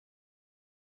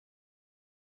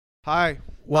Hi,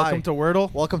 welcome Hi. to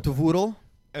Wordle Welcome to Voodle.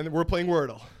 And we're playing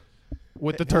Wordle.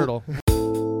 with the turtle.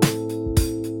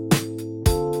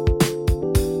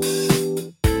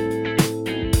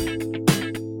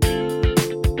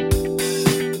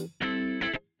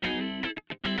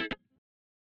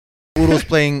 Voodle's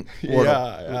playing Wordle.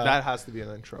 Yeah. That has to be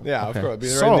an intro. Yeah, Okay. of course. Be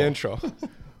right So- in the intro.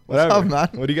 Whatever. up, man?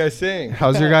 What are you guys saying?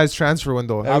 How's your guys' transfer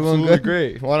window? Everyone Absolutely good?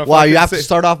 great. Wanna Wow, fucking you have to say-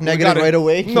 start off negative gotta- right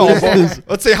away? No, but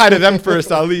let's say hi to them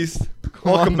first at least.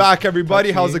 Welcome back, everybody.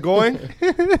 Touch How's me. it going?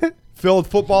 Filled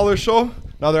Footballer Show.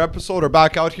 Another episode. We're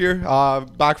back out here.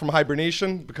 Back from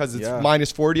hibernation because it's Yeah.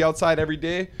 minus 40 outside every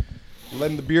day.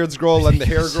 Letting the beards grow, letting the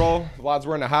hair grow. Vlad's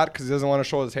wearing a hat because he doesn't want to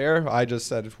show his hair. I just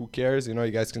said, who cares? You know,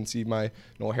 you guys can see my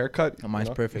no haircut. Oh, mine's you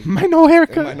know? perfect. My no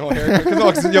haircut. My no haircut.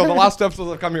 'Cause the last episodes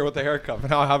I've come here with a haircut, but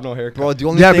now I have no haircut. Bro, the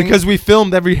only Yeah, thing, because we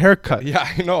filmed every haircut. Yeah,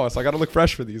 I know. So I got to look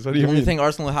fresh for these. What do the you only mean? thing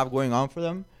Arsenal have going on for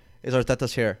them is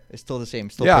Arteta's hair. It's still the same.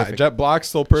 Still Yeah, perfect. jet black's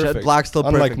still perfect. Jet black still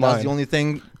Unlike perfect. That's mine. the only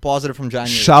thing positive from January.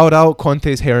 Shout out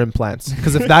Conte's hair implants.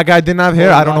 Because if that guy didn't have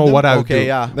hair, I don't know what I would do. Okay,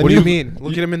 yeah. What do you mean?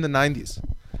 Look at him in the 90s.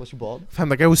 Was he bald? Fam,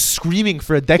 that guy was screaming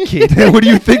for a decade. What do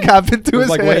you think happened to He was his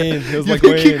like hair? Wayne. He was You like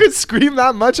think he Wayne. could scream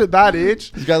that much at that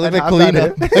age? This guy looked and like have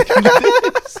that Kalina.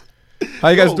 hair? How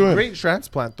you guys Yo, doing? Great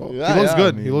transplant, though. Yeah, he looks yeah,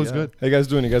 good. I mean, he looks yeah. good. How you guys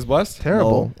doing? You guys blessed?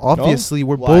 Terrible. No. Obviously,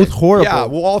 we're Why? both horrible. Yeah,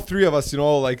 well, all three of us, you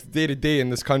know, like day to day in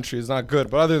this country is not good.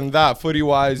 But other than that, footy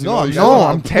wise, you No, know, I'm you not. guys No,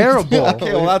 are- I'm terrible.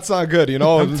 Okay, well, that's not good, you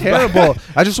know. I'm terrible.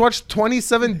 I just watched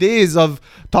 27 days of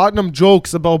Tottenham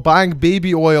jokes about buying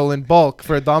baby oil in bulk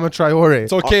for Adama Traore.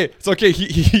 It's okay. It's okay.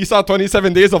 He saw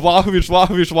 27 days of Vlahovic.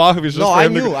 Just No, for I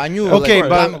him to- knew. Okay, like,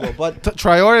 but- time ago, but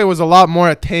Traore was a lot more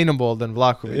attainable than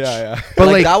Vlahovic. Yeah. But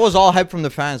like, like, that was all hype from the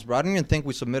fans, bro. I don't even think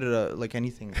we submitted like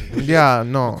anything. yeah,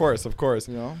 no. Of course.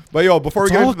 You know? But yo, before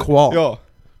It's we get all into qual. yo,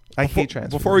 I hate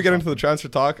transfer. before we get into the transfer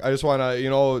talk, I just want to, you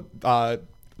know,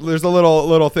 there's a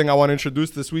little thing I want to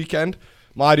introduce this weekend.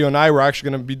 Mario and I were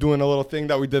actually going to be doing a little thing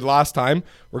that we did last time.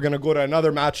 We're going to go to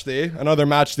another match day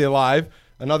live,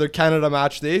 another Canada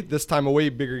match day. This time away,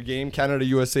 bigger game, Canada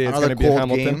USA. It's Another going to be in cold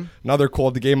Hamilton. game. Another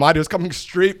cold game. Mario's coming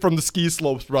straight from the ski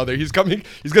slopes, brother. He's going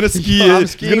to ski. I'm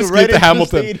He's skiing going to ski right to into the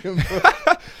Hamilton. stadium,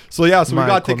 bro. So yeah, so we got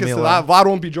Michael tickets to Milan. that. Vlad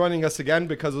won't be joining us again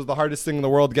because it was the hardest thing in the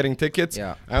world getting tickets.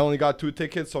 Yeah. I only got 2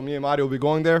 tickets, so me and Mario will be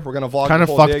going there. We're gonna vlog. kind the of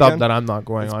whole fucked day up again. that I'm not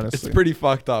going, It's honestly. pretty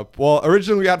fucked up. Well,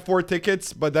 originally we had 4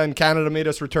 tickets, but then Canada made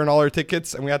us return all our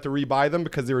tickets, and we had to rebuy them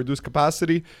because they reduced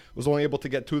capacity. Was only able to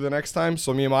get 2 the next time.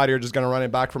 So me and Mario are just gonna run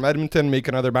it back from Edmonton, make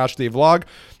another match day vlog.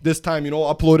 This time, you know,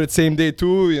 upload it same day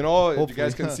too. You know, if you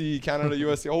guys can see Canada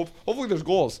USA. Hopefully there's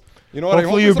goals. You know what I mean?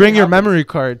 Hopefully you something bring your happens. memory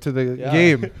card to the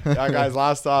game. Yeah,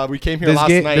 guys. We came here This last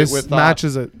game, night this with match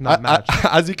is a not match.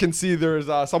 As you can see, there's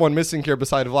someone missing here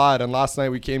beside Vlad, and last night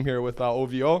we came here with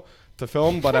OVO to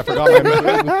film, but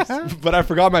I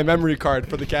forgot my memory card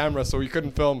for the camera, so we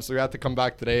couldn't film. So we had to come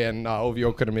back today, and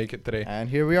OVO couldn't make it today. And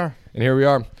here we are. And here we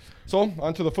are. So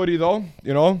onto the footy, though.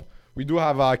 You know, we do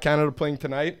have Canada playing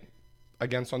tonight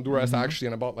against Honduras. Actually,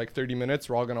 in about like 30 minutes,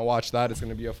 we're all gonna watch that. It's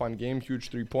gonna be a fun game. Huge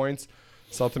 3 points.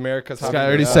 South America's This having guy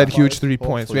already their said fun. huge 3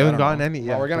 points. We Hopefully, haven't I gotten don't any Well,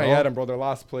 yet. we're gonna bro. get them, bro. They're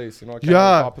last place. You know, Canada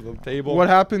Yeah. top of the table. What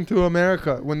happened to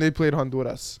America when they played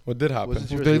Honduras? What did happen? Was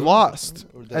it They 0-0? lost,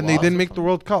 Or and they lost didn't or make the something?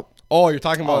 World Cup. Oh, you're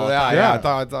talking about Oh, that? yeah. I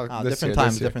thought this Different year,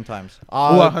 times, this year. different times.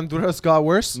 Honduras got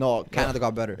worse. No, Canada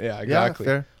got better. Yeah, Yeah, exactly.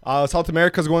 fair. South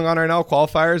America's going on right now.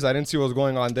 Qualifiers. I didn't see what was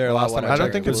going on there Well, last time. I don't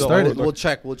checked. think it We'll- started. We'll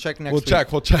check. We'll check next We'll week.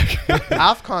 check. We'll check.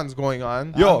 AFCON's going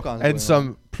on. Yo, AFCON's going on. And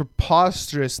some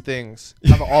preposterous things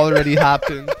have already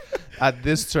happened at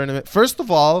this tournament. First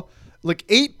of all, like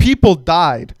 8 people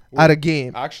died at a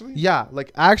game. Actually? Yeah,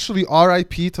 like actually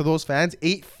RIP to those fans.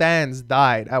 8 fans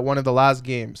died at one of the last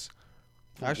games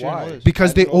Actually, Why? I know this. because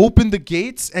I they don't know. opened the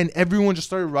gates and everyone just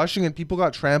started rushing and people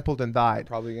got trampled and died.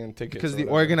 Probably getting tickets. Because or the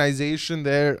whatever. organization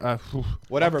there,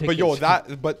 Whatever. I'll But yo,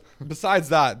 tickets. but besides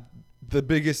that, the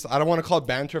biggest, I don't want to call it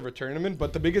banter of a tournament,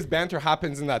 but the biggest banter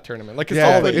happens in that tournament. Like, it's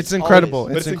yeah, always. it's incredible.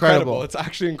 But It's incredible. It's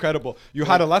actually incredible. You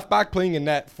had a left back playing in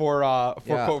net for Yeah.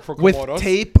 for With Comoros.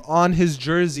 tape on his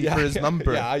jersey for his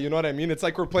number. Yeah, you know what I mean? It's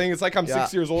like we're playing. It's like I'm Yeah.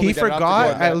 6 years old. He again, I have to go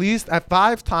forgot in net. at least at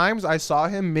 5 times I saw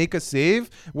him make a save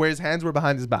where his hands were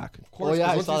behind his back. Of course, Oh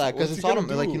yeah, I what's saw he- that because what's it's he gonna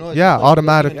autumn. Like do? you know. Yeah, like,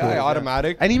 automatically. Yeah,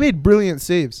 automatic. And he made brilliant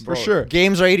saves. For sure.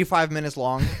 Games are 85 minutes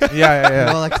long. Yeah, yeah, You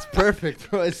know, yeah. like it's perfect,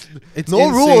 bro. It's It's no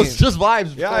insane. rules, just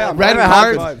vibes. Yeah, Red Never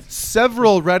cards, happened.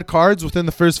 several red cards within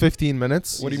the first 15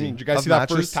 minutes. What do you mean? Did you guys Of see that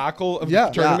matches? first tackle of Yeah.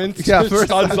 the tournament? Yeah, Just first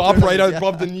studs tackle. up right Yeah.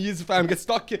 above the knees, fam. Get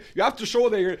stuck. You have to show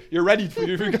that you're ready for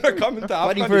you. If you're gonna come into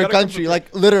Fighting AFCON, for you your gotta come country,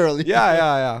 prepared. like literally.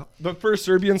 Yeah. The first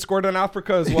Serbian scored in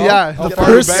Africa as well. Yeah, the Alfaro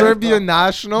first Ben. Serbian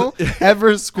national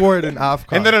ever scored in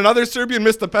AFCON. And then another Serbian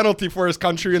missed the penalty for his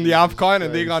country in the AFCON,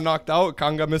 and they Christ. got knocked out.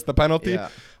 Kanga missed the penalty. Yeah.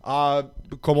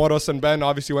 Comoros and Ben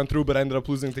obviously went through, but ended up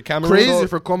losing to Cameroon. Crazy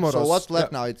for Comoros. So what's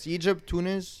left now? It's Egypt,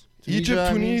 Tunis, Egypt, Tunisia,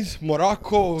 I mean. Tunis,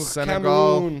 Morocco,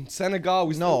 Senegal. Cameroon, Senegal.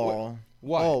 We still, No.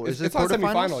 what? Oh, it's is it not quarterfinals?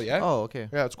 semi-final yet. Oh, okay.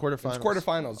 Yeah, it's quarterfinals. It's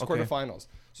quarterfinals. It's Okay. quarterfinals.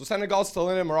 So Senegal's still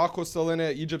in it. Morocco's still in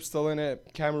it. Egypt's still in it.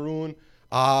 Cameroon.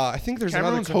 I think there's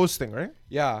Cameroon's another. hosting, right?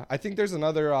 Yeah, I think there's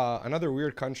another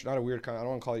weird country. Not a weird country. I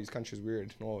don't want to call these countries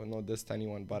weird. No diss to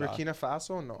anyone. But Burkina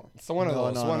Faso? No. it's one of No,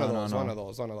 those. no, One no, of no, those. no. One of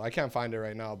those. One of those. I can't find it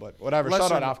right now, but whatever. Lesser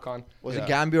Shout out known. AFCON. Was Yeah. it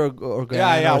Gambia or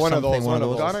Guyana? Yeah, or one of something, those, one of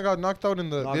those. Ghana got knocked out in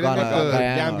the. Not They didn't Ghana, make the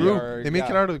Guyana. group. Or- They make it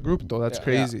yeah. out of the group though. That's Yeah,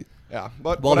 crazy. Yeah,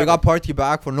 but Well, we whatever. got Party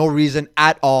back for no reason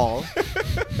at all.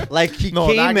 Like he No,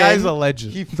 came that in. guy's a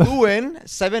legend. He flew in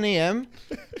 7 a.m.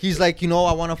 He's like, I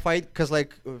want to fight because very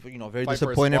Fight for a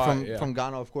disappointed spot, from yeah. from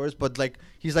Ghana, of course. But like,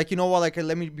 he's like, like,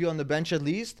 let me be on the bench at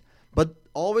least. But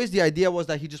always the idea was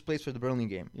that he just plays for the Burnley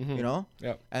game, Yeah.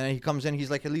 And then he comes in, he's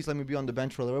like, at least let me be on the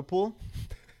bench for Liverpool.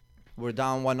 We're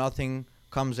down 1-0.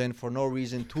 Comes in for no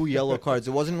reason, 2 yellow cards.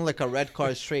 It wasn't like a red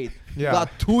card straight. Yeah. He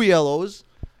got 2 yellows.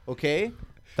 Okay.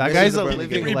 That This guy's is the a Burnley living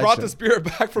game. He legend. brought the spirit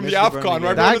back from Miss the the AFCON. Burnley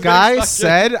Right? game. That Everyone's guy getting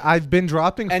stuck in. said, I've been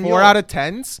dropping And 4 yo- out of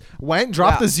 10s.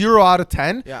 Dropped Yeah. a 0 out of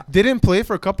 10. Yeah. Didn't play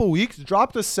for a couple weeks.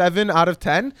 Dropped a 7 out of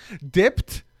 10.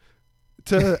 Dipped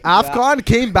to AFCON.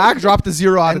 Came back. Dropped a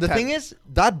 0 out And of the 10. thing is,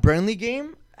 that Burnley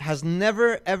game has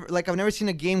never ever I've never seen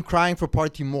a game crying for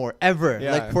Partey more ever.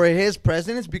 Yeah. Like for his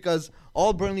presence, because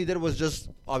all Burnley did was just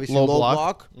obviously Low low block.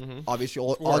 block, obviously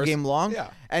all course. game long. Yeah.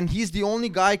 And he's the only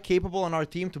guy capable on our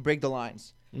team to break the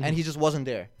lines. And he just wasn't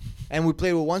there. And we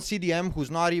played with one CDM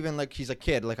who's not even like he's a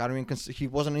kid. Like I don't even he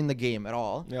wasn't in the game at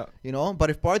all. Yeah. But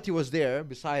if Partey was there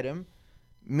beside him,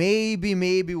 maybe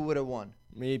we would have won.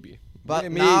 Maybe. But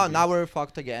Maybe. now we're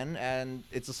fucked again, and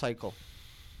it's a cycle.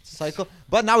 It's a cycle.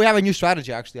 But now we have a new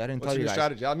strategy. Actually, I didn't What's tell you your guys.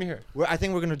 strategy? Let me hear. I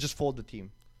think we're gonna just fold the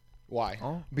team Why?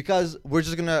 because we're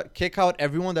just gonna kick out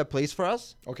everyone that plays for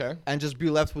us Okay. and just be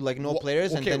left with like no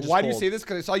players. And Okay, then just why do you fold. say this?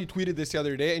 Because I saw you tweeted this the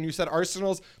other day, and you said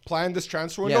Arsenal's plan this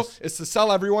transfer window Yes. is to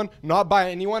sell everyone, not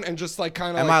buy anyone, and just like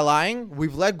kind of. Am I lying?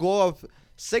 We've let go of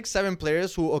 6-7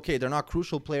 players who they're not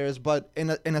crucial players, but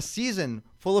in a season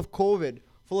full of COVID.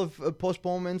 Full of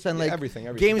postponements and Yeah, like everything.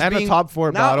 games And a being top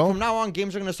 4 now, battle. From now on,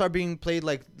 games are gonna start being played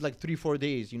like 3-4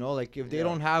 days. Like if they Yeah.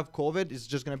 don't have COVID, it's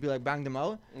just gonna be like bang them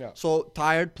out. Yeah. So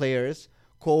tired players,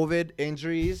 COVID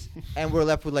injuries, and we're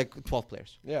left with like 12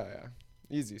 players. Yeah.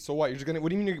 Easy. So what? You're just gonna.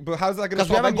 What do you mean? But how's that gonna? Because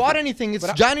we haven't bought anything. It's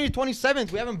But January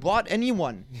 27th. We haven't bought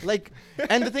anyone. Like,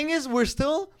 and the thing is, we're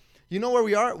still, where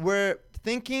we are. We're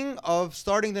thinking of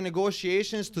starting the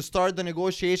negotiations to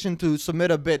submit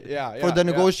a bid Yeah, for yeah, the yeah.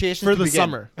 negotiations For to the begin.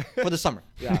 summer. For the summer.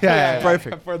 Yeah.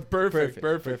 Perfect.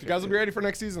 Perfect. You guys will be ready for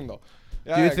next season though.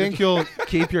 Yeah, Do you yeah, think good. you'll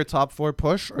keep your top 4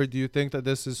 push, or do you think that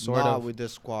this is sort Not of? with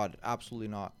this squad. Absolutely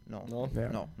not. No. No? Yeah.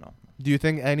 No. Do you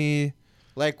think any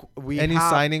Like any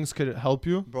signings could help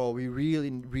you? Bro, we really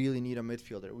need a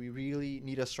midfielder. We really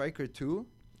need a striker too.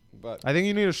 But I think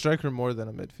you need a striker more than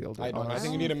a midfielder. I don't. I honestly.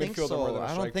 think you need a think midfielder so. more than a I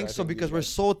striker. don't think so you because do. we're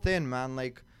so thin, man.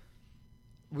 Like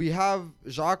we have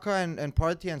Xhaka and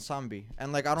Partey and Sambi,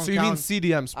 and like I don't. So you mean count,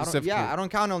 CDM I don't, specifically? yeah, I don't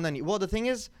count on any. Well, the thing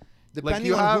is, depending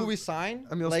you on have who we sign,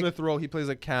 Emil like, Smith Rowe, he plays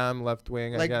like Cam, left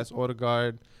wing, I like- guess,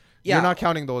 Odegaard. yeah, You're not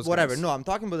counting those whatever. guys. No, I'm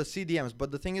talking about the CDMs.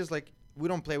 But the thing is, like, we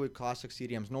don't play with classic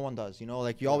CDMs. No one does.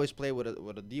 Like you always play with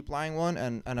a deep lying one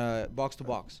and a box to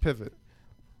box. Pivot.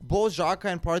 Both Xhaka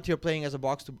and Partey are playing as a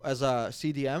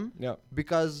CDM Yeah,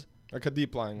 because like a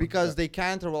deep line. they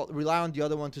can't rely on the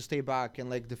other one to stay back and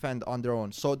like defend on their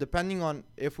own. So depending on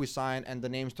if we sign, and the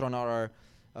names thrown out are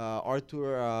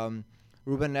Arthur,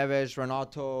 Ruben Neves,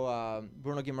 Renato,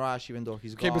 Bruno Guimaraes, even though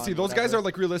he's Okay, gone. but see, those guys are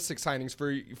like realistic signings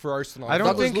for Arsenal. I don't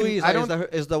Douglas think- Luiz I don't-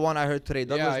 is the one I heard today.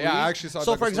 Douglas Luiz. I actually saw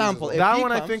So for Douglas Luiz as example, well. if That he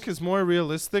one I comes- think is more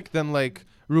realistic than like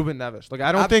Ruben Neves. Like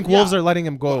I don't Ab- think Wolves yeah. are letting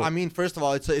him go. Well, I mean, first of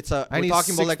all, it's a I we're need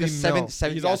talking about like a 60 mil.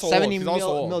 70 He's also old. 70 He's also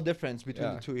old. mil difference between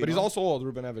Yeah. the two. But he's also old,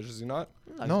 Ruben Neves, is he not?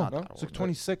 he's no, not no, that it's old. like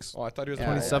 26. Oh, I thought he was Yeah,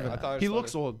 27. I thought I He saw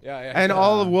looks it. old. Yeah. And yeah.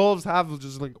 all the Wolves have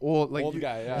just like old, like Old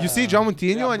guy, yeah, you see yeah. John Moutinho,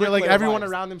 Yeah, and you're like bricklayer everyone vibes.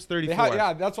 around him's They 34.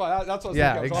 had, that's what I was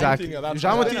Yeah, thinking. exactly.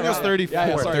 Jean Moutinho's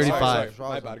 34, sorry, 35. sorry.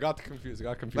 My bad. I got confused.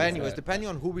 But anyways, depending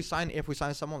on who we sign, if we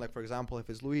sign someone like, for example, if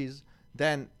it's Luis,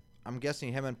 then I'm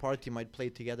guessing him and Partey might play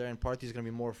together, and Partey's gonna be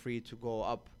more free to go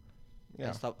up Yeah.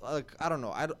 and stuff. Like I don't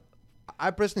know.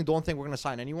 I personally don't think we're gonna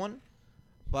sign anyone,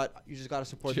 but you just gotta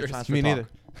support the Cheers. transfer Me talk.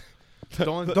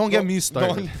 neither. Don't get me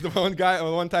started. The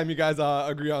one time you guys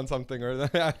agree on something or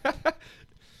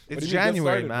It's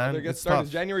January, man. Get It's started.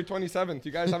 tough. January 27th.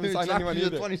 You guys haven't It's signed anyone actually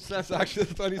the either. 27th. It's actually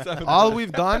the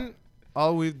 27th.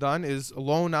 All we've done is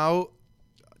loan out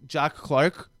Jack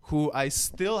Clark, who I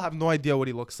still have no idea what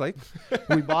he looks like.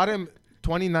 We bought him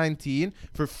 2019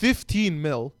 for 15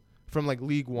 mil from like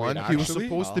League One. He was actually?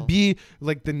 supposed to Wow. be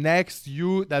like the next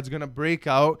youth that's gonna break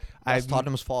out. That's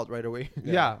Tottenham's fault right away.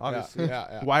 Yeah, obviously.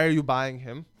 Yeah. Why are you buying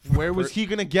him? Where was he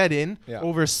gonna get in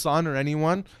over Son or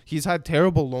anyone? He's had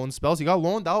terrible loan spells. He got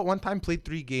loaned out one time, played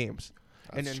 3 games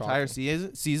an That's entire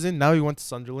shocking. season. Now he went to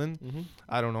Sunderland. Mm-hmm.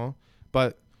 I don't know,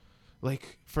 but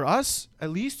like for us,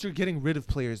 at least you're getting rid of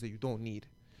players that you don't need.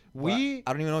 I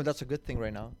don't even know if that's a good thing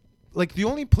right now. Like the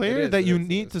only player is, that it you is, it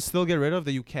need is. to still get rid of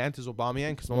that you can't is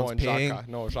Aubameyang because no No, one's and paying. Xhaka.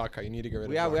 No, Xhaka. You need to get rid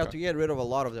of Yeah, we have Xhaka. to get rid of a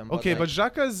lot of them. Okay, but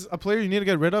Xhaka's a player you need to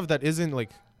get rid of that isn't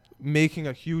like making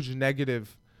a huge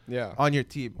negative Yeah. on your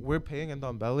team. We're paying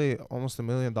Ndombele almost $1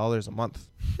 million a month,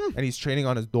 and he's training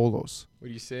on his dolos. What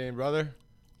are you saying, brother?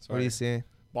 What are you saying?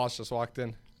 Boss just walked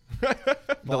in.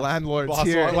 The landlord's Boss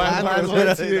here.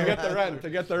 landlord's here to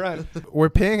get the rent. We're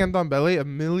paying Ndombele £1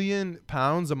 million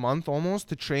a month almost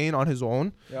to train on his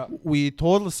own. Yeah. We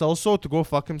told Lo Celso to go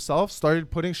fuck himself.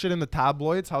 Started putting shit in the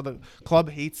tabloids. How the club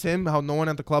hates him. How no one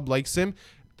at the club likes him.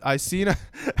 I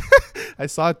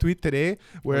saw a tweet today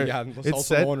where it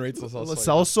said no one rates Lo Celso. Lo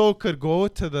Celso could go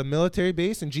to the military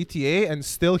base in GTA and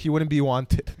still he wouldn't be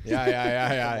wanted.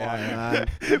 Yeah.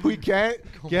 We can't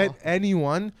get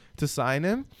anyone to sign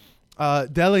him.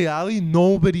 Dele Alli,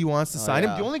 nobody wants to sign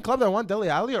him. yeah. The only club that want Dele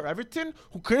Alli are Everton,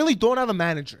 who currently don't have a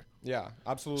manager. Yeah,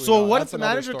 absolutely. So not. what That's if the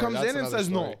another manager story. comes That's in and another says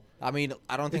story. no? I mean,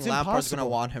 I don't think It's Lampard's impossible. gonna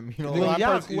want him. You know, think Well,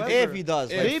 Lampard's yeah, whoever- if he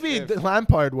does, like, Maybe if-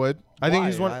 Lampard would. I think Why?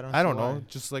 he's one. I don't I don't see why. know.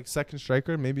 Just like second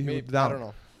striker, maybe he would be I down.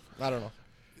 don't know.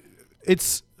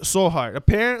 It's so hard.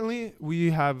 Apparently,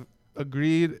 we have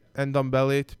agreed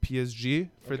Ndombele to PSG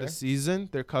for the Okay. season.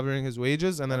 They're covering his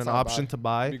wages and then That's an not option bad. to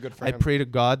buy. Be good for I him. pray to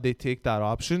God they take that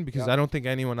option because Yeah. I don't think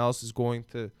anyone else is going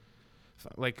to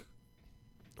like.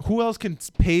 Who else can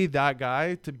pay that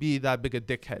guy to be that big a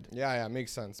dickhead? Yeah,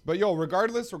 makes sense. But yo,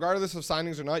 regardless of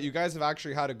signings or not, you guys have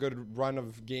actually had a good run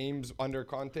of games under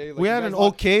Conte. Like, We you had guys an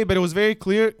okay, but it was very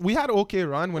clear. We had an okay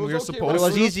run when It we was were okay, but but it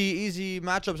supposed was to. easy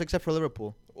matchups except for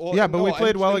Liverpool. Well, Yeah, but no, we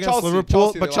played and- well and against Chelsea.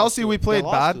 Liverpool. they But lost Chelsea, to. we played They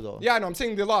lost bad. to, though. Yeah, no, I'm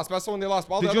saying they lost. That's the one they lost.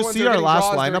 All the Did other you ones, see they're our getting last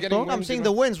draws, they're lineup, getting though? wins, I'm saying you the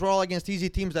know? wins were all against easy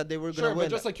teams that they were Sure, gonna but win.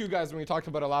 just like you guys when we talked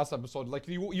about it last episode, like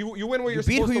you win what you're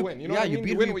beat supposed who to you- win. You know yeah, what I you mean? beat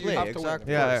You who win you what you play, have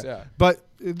exactly. to win. Of Yeah, course, But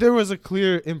there was a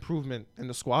clear improvement in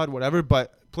the squad, whatever.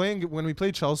 But when we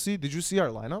played Chelsea, did you see our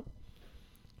lineup?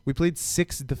 We played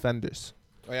 6 defenders.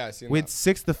 Oh yeah, I seen We had that.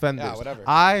 6 defenders. Yeah, whatever.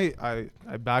 I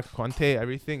back Conte,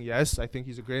 everything. Yes, I think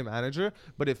he's a great manager.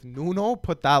 But if Nuno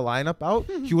put that lineup out,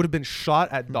 he would have been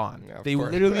shot at dawn. Yeah, of They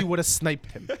course. literally would have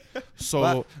sniped him. So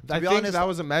But to I be think honest- that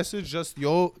was a message. Just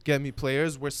get me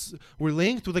players. We're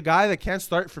linked with a guy that can't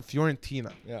start for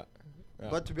Fiorentina. Yeah.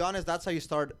 But to be honest, that's how you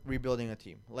start rebuilding a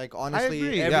team. Like honestly,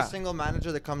 agree, every yeah. single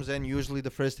manager that comes in, usually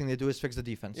the first thing they do is fix the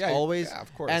defense. Yeah, Always. yeah,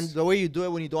 of course. And the way you do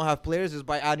it when you don't have players is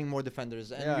by adding more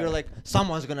defenders. And Yeah. you're like,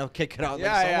 someone's gonna kick it out.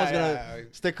 Yeah, like, yeah, someone's yeah. gonna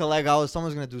stick a leg out.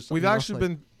 Someone's gonna do something. We've you know, actually like-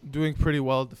 been doing pretty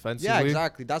well defensively. Yeah,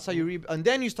 exactly. That's how you and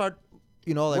then you start,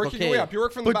 like Working okay. your way up. You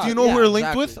work from the But back. do you know Yeah, who we're linked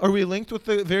exactly. with? Are we linked with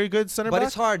a very good center But back?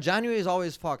 it's hard. January is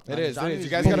always fucked. It man. is. January You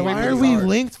guys gotta But wait why for are the we start.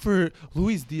 linked for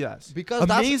Luis Diaz? Because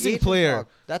that's amazing agent player. talk.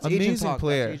 That's agent amazing talk. That's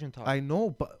player. agent talk. I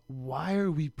know, but why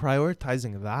are we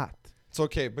prioritizing that? It's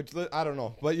okay, but I don't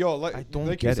know. But yo, I don't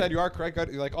like you get said, it. you are correct.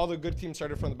 Like all the good teams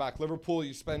started from the back. Liverpool,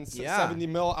 you spend Yeah. 70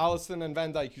 mil. Allison and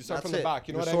Van Dijk, you start That's from the it. back.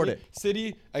 You know You what I sort mean? it.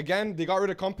 City again, they got rid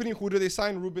of company. Who do they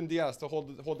sign? Ruben Diaz to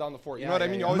hold down the fort. You know what I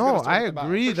mean? You always No, gotta start I at the back.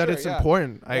 agree For that sure, it's yeah.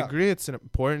 important. I Yeah. agree it's an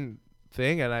important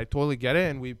thing, and I totally get it.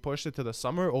 And we pushed it to the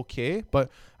summer, okay. But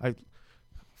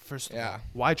first of all, Yeah.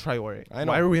 why Traore? I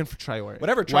know. Why are we in for Traore?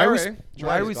 Whatever, Why are we, Traore.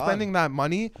 why are we Traore's gone. spending that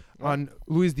money on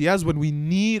Luis Diaz when we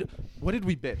need? What did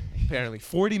we bid? Apparently,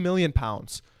 £40 million.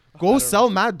 Go sell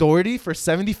Matt Doherty for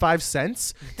 75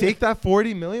 cents. Take that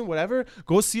 40 million, whatever.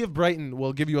 Go see if Brighton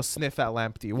will give you a sniff at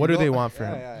Lamptey. What do they want for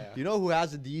him? Yeah. You know who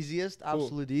has it the easiest?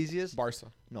 Absolute easiest? Barca.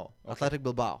 No. Athletic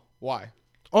Bilbao. Why?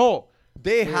 Oh,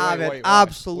 They Wait, have wait, it wait, why?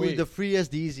 absolutely Wait. the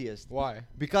freest, the easiest. Why?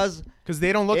 Because because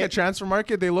they don't look It- at transfer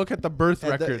market, they look at the birth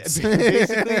records.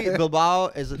 basically Bilbao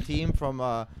is a team from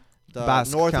the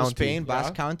Basque north County. of Spain, Basque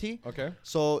Yeah. County. Okay.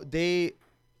 So they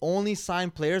only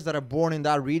sign players that are born in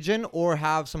that region or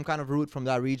have some kind of root from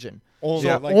that region. Only.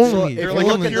 Yeah, like, only. They're If like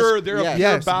you a look at pure. the- They're a yes. pure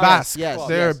Yes, Basque Basque. Yes, club.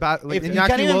 They're yes. like If you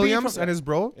can't Iñaki even be Williams from- and his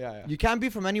bro. Yeah. You can't be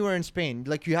from anywhere in Spain.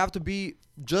 Like you have to be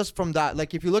just from that.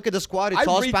 Like if you look at the squad, it's I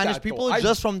all rate Spanish that, people though.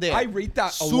 just from there. I rate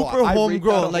that a super lot. I rate that a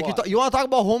homegrown. Like lot. you want to talk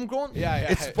about homegrown? Yeah.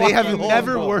 It's They fucking have homegrown.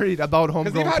 never worried about Because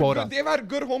homegrown quota. they've had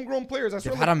good homegrown players. That's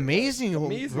They've what had like- amazing,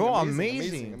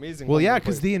 amazing. Well, yeah, homegrown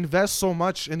because players. they invest so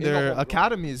much in In the their homegrown.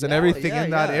 academies and Yeah, everything yeah, in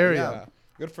that yeah, area. Yeah.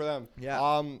 Good for them.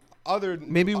 Yeah.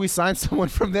 Maybe we sign someone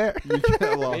from there.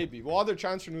 Well, Maybe. Well, other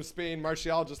transfer news: Spain.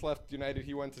 Martial just left United.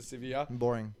 He went to Sevilla.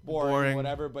 boring. Boring.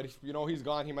 Whatever. But if, he's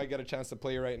gone. He might get a chance to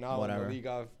play right now Whatever. in the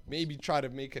Liga. Maybe try to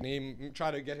make a name. Try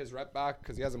to get his rep back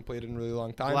because he hasn't played in a really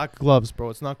long time. Black gloves, bro.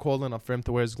 It's not cold enough for him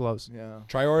to wear his gloves. Yeah.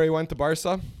 Traore went to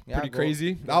Barca. Yeah, Pretty go-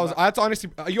 crazy. go back. That's honestly.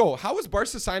 How is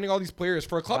Barca signing all these players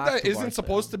for a club Back that to isn't Barca,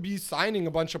 supposed yeah. to be signing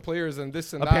a bunch of players and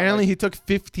this and Apparently, that? he took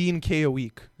 15K a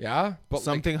week. Yeah, but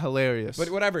Something hilarious. But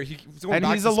whatever. He's going And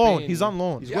back he's to alone. Spain. He's on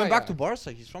loan. He's Yeah, going back yeah. to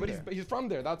Barca. He's from But there. he's from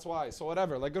there. That's why. So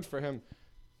whatever. Like good for him.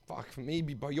 Fuck,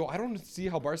 maybe. But I don't see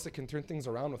how Barca can turn things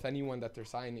around with anyone that they're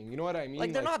signing. You know what I mean?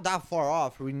 Like they're not that far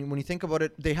off when you think about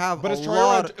it. They have But a it's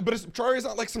lot. Traore's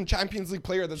not like some Champions League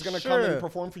player that's gonna come Sure. and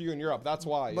perform for you in Europe. That's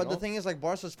why. But the thing is, like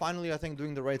Barca's finally, I think,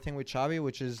 doing the right thing with Xavi,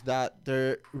 which is that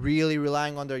they're really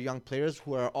relying on their young players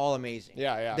who are all amazing.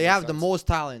 Yeah. They makes have the sense. most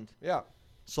talent. Yeah.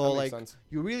 So That makes like sense.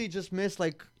 you really just miss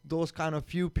like those kind of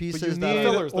few pieces. you that need are-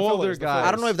 fillers, the older fillers, the guys.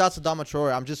 I don't know if that's a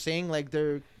Damatroy. I'm just saying like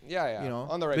they're Yeah. You know,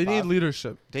 on the right They need path.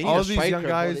 leadership. they need All a of these striker. young bro.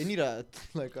 guys. They need a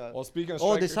like a. Well, speaking of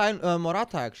Oh, they striker- signed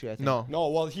Morata actually. I think. No.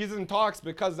 Well, he's in talks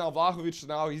because now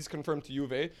Vlahovic he's confirmed to Juve,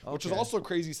 which is Okay. also a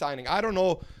crazy signing. I don't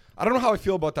know how I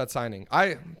feel about that signing.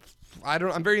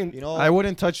 I'm very. You know. I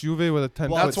wouldn't touch Juve with a 10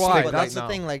 well, that's foot why. stick But right that's the now.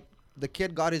 thing. Like the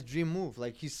kid got his dream move.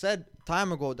 Like he said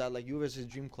time ago that like Juve is his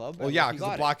dream club. Well, and, yeah, like, he because the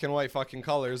got it. black and white fucking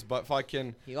colors, but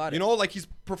fucking, He got you it. know, like he's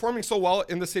performing so well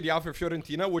in the Serie A for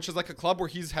Fiorentina, which is like a club where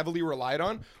he's heavily relied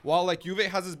on. While like Juve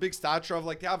has this big stature of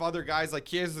like they have other guys like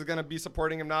Chiesa is gonna be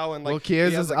supporting him now, and like Well,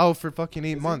 Chiesa has, is like, out for fucking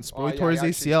 8 is he? months, bro. Oh, He yeah, tore his he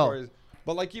actually ACL. tore his-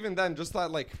 But like even then, just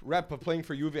that like rep of playing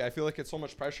for Juve, I feel like it's so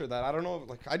much pressure that I don't know.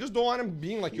 Like I just don't want him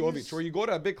being like Jovic, where you go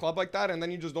to a big club like that and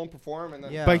then you just don't perform and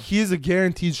then Yeah. But he's a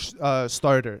guaranteed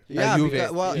starter Yeah, at Juve.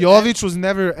 because- well, Jovic was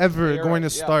never ever You're going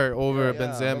right, to yeah. start over Yeah,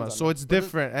 Benzema, Benzema. so it's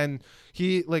different. And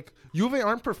he like Juve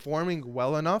aren't performing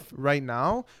well enough right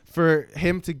now for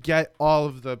him to get all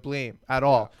of the blame at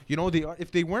all. You know,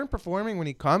 if they weren't performing when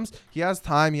he comes, he has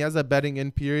time. He has a betting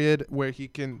in period where he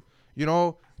can,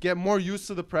 get more used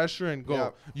to the pressure and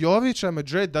go. Jovic at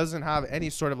Madrid doesn't have any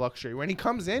sort of luxury. When he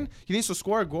comes in, he needs to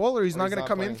score a goal or he's not going to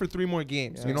come in playing. for 3 more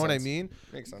games. Yeah, You know makes what I sense. mean?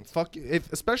 Makes sense.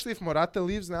 Especially if Morata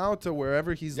leaves now to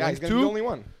wherever he's Yeah, he's linked gonna be to. the only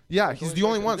one. Yeah, he's the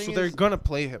only striker. one, The so thing they're is- gonna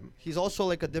play him. He's also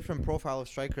like a different profile of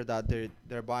striker that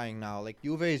they're buying now. Like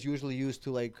Juve is usually used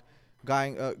to like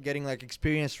getting like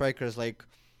experienced strikers like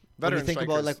when you Veteran think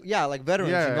about strikers. like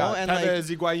veterans, Yeah, you know, yeah. and like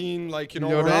Tevez, Higuain, like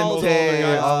Llorente, Ronaldo, all the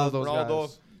guys, all of those Ronaldo.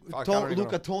 guys. Fuck, I don't even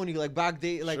Luca know. Toni, like back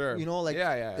day, like Sure. like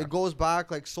Yeah. it goes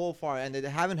back like so far, and they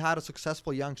haven't had a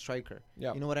successful young striker.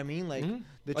 Yeah. You know what I mean? Like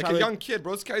they Like try a with- young kid,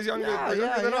 bro. This guy's younger, yeah,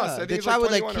 younger than us. I think They he's try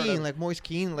with like 21 or Keane, whatever. like Moise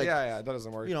Keane, like yeah, that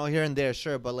doesn't work. here and there,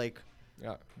 sure, but like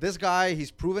Yeah. this guy,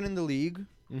 he's proven in the league.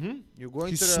 Mm-hmm. You're going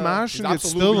He's to the smashing He's it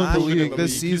still in the absolutely league proven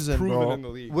this He's season, proven bro. in the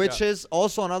league. which yeah. is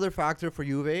also another factor for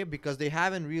Juve because they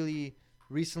haven't really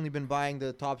recently been buying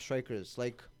the top strikers.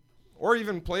 Like Or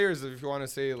even players, if you want to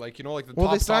say, like like the Well,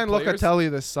 top they signed players. Locatelli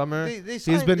this summer. he's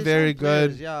He's been very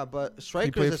good. Yeah, but played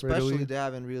strikers for Italy. especially, they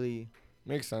haven't really.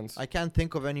 Makes sense. I can't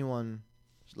think of anyone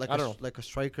like I don't know. like a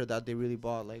striker that they really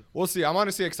bought. Like We'll see. I'm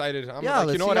honestly excited. I'm Yeah, like,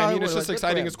 let's you know see what how I it mean? It's works. just Like, good for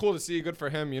exciting. him. It's cool to see. Good for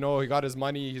him. He got his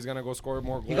money. He's gonna go score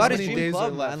more goals. he got his many dream days club,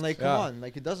 are man. left? Like Yeah. come on,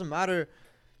 like it doesn't matter.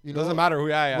 You know, Doesn't matter who.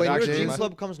 Yeah. when your actually, dream man.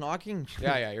 club comes knocking.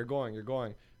 Yeah. You're going.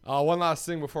 One last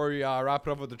thing before we wrap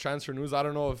it up with the transfer news. I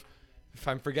don't know if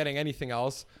I'm forgetting anything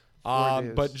else.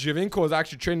 days. But Giovinco is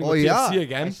actually training Oh with yeah, TFC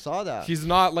again. I saw that. He's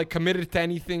not like committed to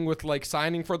anything with like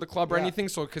signing for the club or Yeah. anything.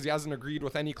 So because he hasn't agreed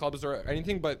with any clubs or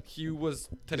anything, but he was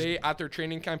today at their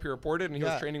training camp. He reported and he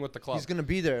was Yeah. training with the club. He's gonna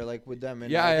be there like with them.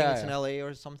 And Yeah, I think yeah, it's in yeah. LA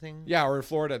or something. Yeah, or in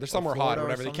Florida. They're somewhere hot Florida or or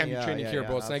whatever. They can't be something. training Yeah, here, yeah,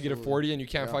 bro. It's negative absolutely. 40 and you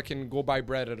can't Yeah. fucking go buy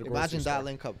bread at a grocery Imagine store. that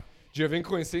link up.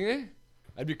 Giovinco Insigne?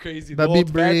 That'd be crazy. That'd the be old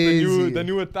fact, crazy. the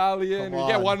new Italian. Come We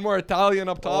get on. one more Italian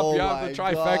up top. Oh you have my the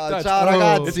God. trifecta. Ciao, Oh.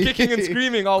 ragazzi. It's kicking and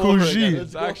screaming all over Cuggi. again. Let's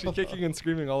It's go. actually kicking and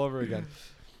screaming all over again.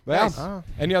 But yeah. Ah.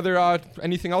 Any other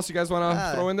anything else you guys want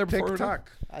to throw in there before we're done?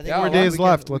 Tick-tock. I think Yeah, we 4 can- days we can-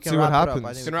 left. we Let's can see what wrap it up. I happens.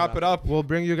 think Just we gonna wrap it up. We'll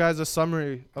bring you guys a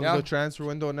summary of Yeah. the transfer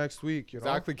window next week. You know?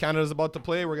 Exactly. Canada's about to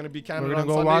play. We're gonna be Canada We're gonna on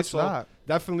go Sunday, watch so that.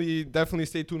 definitely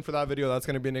stay tuned for that video. That's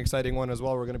gonna be an exciting one as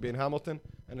well. We're gonna be in Hamilton.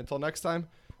 And until next time,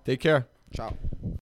 take care. Ciao.